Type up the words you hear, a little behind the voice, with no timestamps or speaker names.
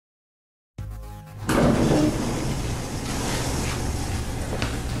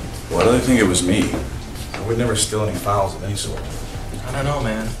Why do they think it was me? I would never steal any files of any sort. I don't know,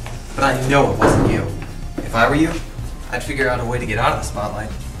 man. But I know it wasn't you. If I were you, I'd figure out a way to get out of the spotlight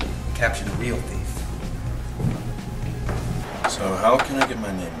and capture the real thief. So how can I get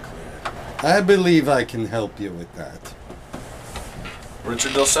my name cleared? I believe I can help you with that.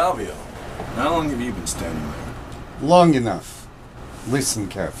 Richard Del Salvio. How long have you been standing there? Long enough. Listen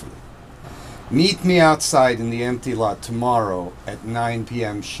carefully. Meet me outside in the empty lot tomorrow at 9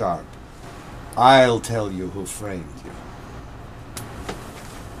 p.m. sharp. I'll tell you who framed you.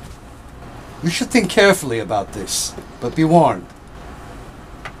 You should think carefully about this, but be warned.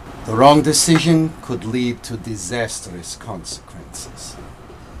 The wrong decision could lead to disastrous consequences.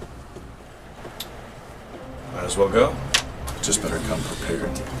 Might as well go. Just better come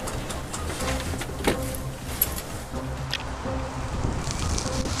prepared.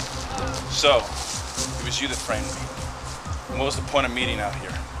 So, it was you that framed me. And what was the point of meeting out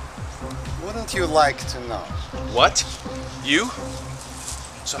here? Wouldn't you like to know? What? You?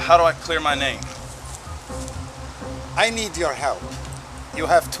 So how do I clear my name? I need your help. You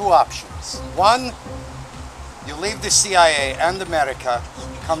have two options. One, you leave the CIA and America,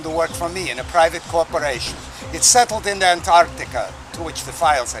 come to work for me in a private corporation. It's settled in Antarctica, to which the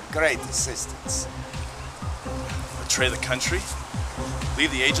files had great assistance. Betray the country?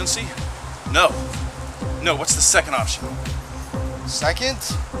 Leave the agency? No. No, what's the second option? Second?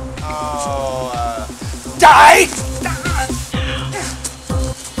 Die!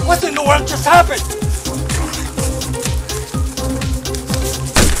 What in the world just happened?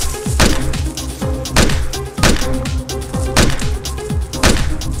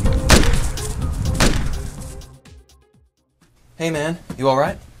 Hey, man. You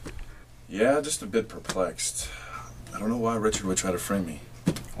alright? Yeah, just a bit perplexed. I don't know why Richard would try to frame me.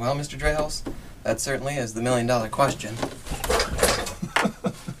 Well, Mr. Dreyhouse, that certainly is the million-dollar question.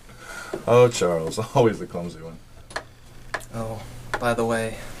 Oh, Charles, always the clumsy one. Oh, by the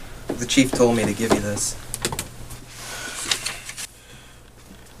way, the chief told me to give you this.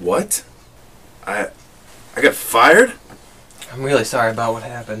 What? I got fired? I'm really sorry about what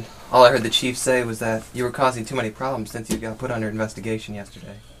happened. All I heard the chief say was that you were causing too many problems since you got put under investigation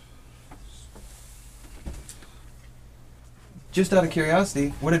yesterday. Just out of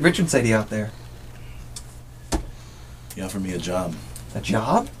curiosity, what did Richard say to you out there? He offered me a job. A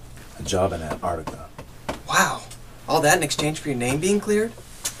job? A job in Antarctica. Wow. All that in exchange for your name being cleared?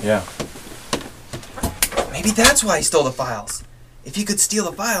 Yeah. Maybe that's why he stole the files. If he could steal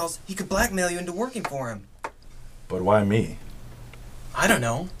the files, he could blackmail you into working for him. But why me? I don't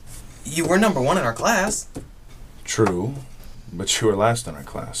know. You were number one in our class. True, but you were last in our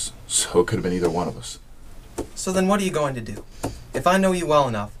class, so it could have been either one of us. So then what are you going to do? If I know you well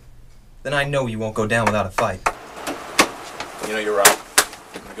enough, then I know you won't go down without a fight. You know, you're right.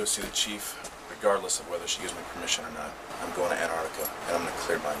 I'm gonna go see the chief, regardless of whether she gives me permission or not. I'm going to Antarctica, and I'm gonna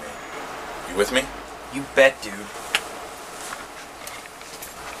clear my name. You with me? You bet, dude.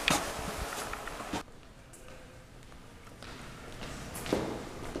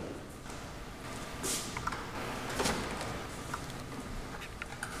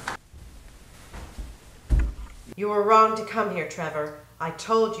 You were wrong to come here, Trevor. I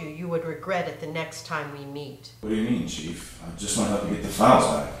told you you would regret it the next time we meet. What do you mean, Chief? I just want to help you get the files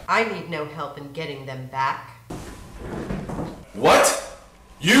back. I need no help in getting them back. What?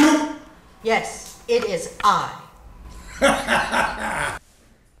 You? Yes, it is I.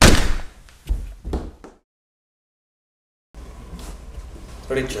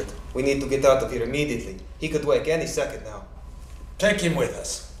 Richard, we need to get out of here immediately. He could wake any second now. Take him with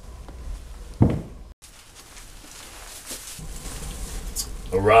us.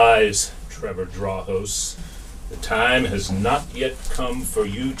 Arise, Trevor Drawhouse. The time has not yet come for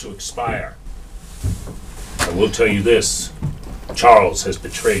you to expire. I will tell you this. Charles has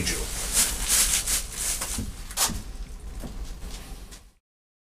betrayed you.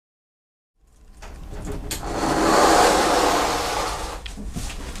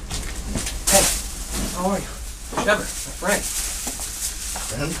 Hey, how are you? Trevor, my friend.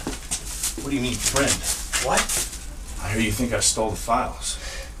 Friend? What do you mean, friend? What? I hear you think I stole the files.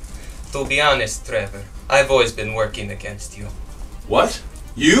 To be honest, Trevor, I've always been working against you. What?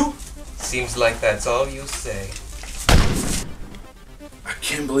 You? Seems like that's all you say. I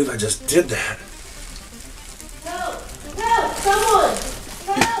can't believe I just did that. Help! Help! Someone!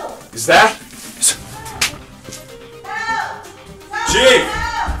 Help! Is that? Help! Chief!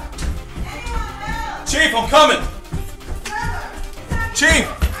 Help! Anyone help! Chief, I'm coming! Trevor! Chief!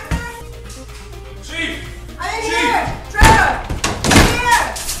 Chief! I'm here! Trevor!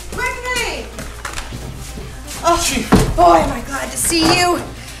 Here! Quickly! Oh, Chief! boy, am I glad to see you.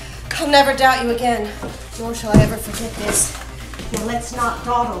 I'll never doubt you again, nor shall I ever forget this. Now let's not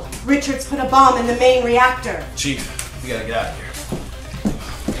dawdle. Richard's put a bomb in the main reactor. Chief, we gotta get out of here.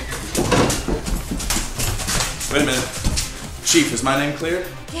 Wait a minute. Chief, is my name cleared?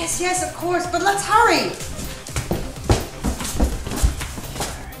 Yes, yes, of course, but let's hurry.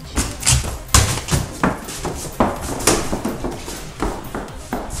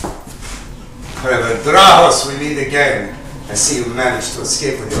 Trevor Drahos, we meet again. I see you managed to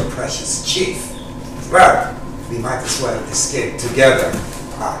escape with your precious chief. Well, we might as well escape together,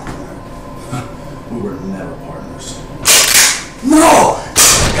 partner. We were never partners. No!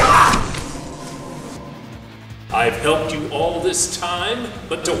 I've helped you all this time,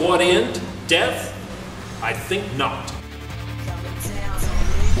 but to what end? Death? I think not.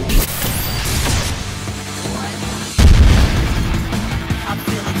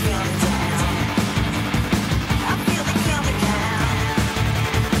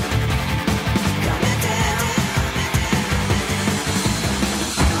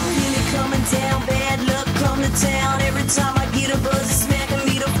 Every time I get a buzz, it's smacking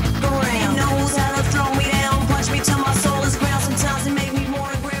me the f*** around. He knows how to throw me down, punch me till my soul is ground. Sometimes it make me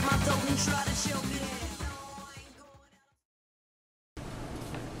wanna grab my throat and try to choke it out. No, I ain't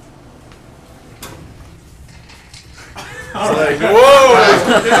going out. Whoa!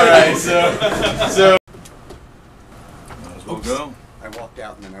 Alright, so might as well go. I walked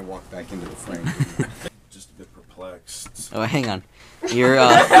out and then I walked back into the frame. Just a bit perplexed. Oh, hang on. You're,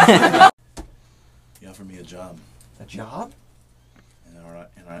 You offered me a job. A job? And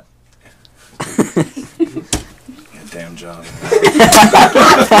I yeah, damn job.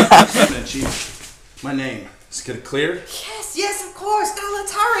 Chief, my name. Is it clear? Yes, yes, of course. Now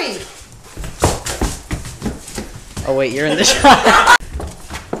let's hurry. oh wait, you're in the shot.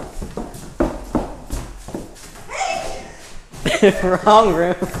 Wrong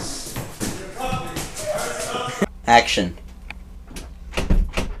room. Action.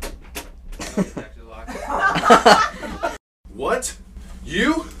 What?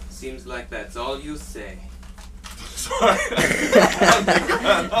 You? Seems like that's all you say. Sorry.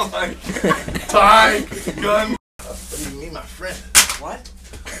 Oh my God. Tie gun. What do you mean, my friend? What?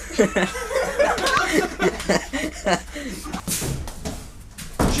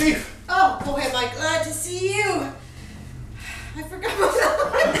 Chief. Oh, boy, am I glad to see you.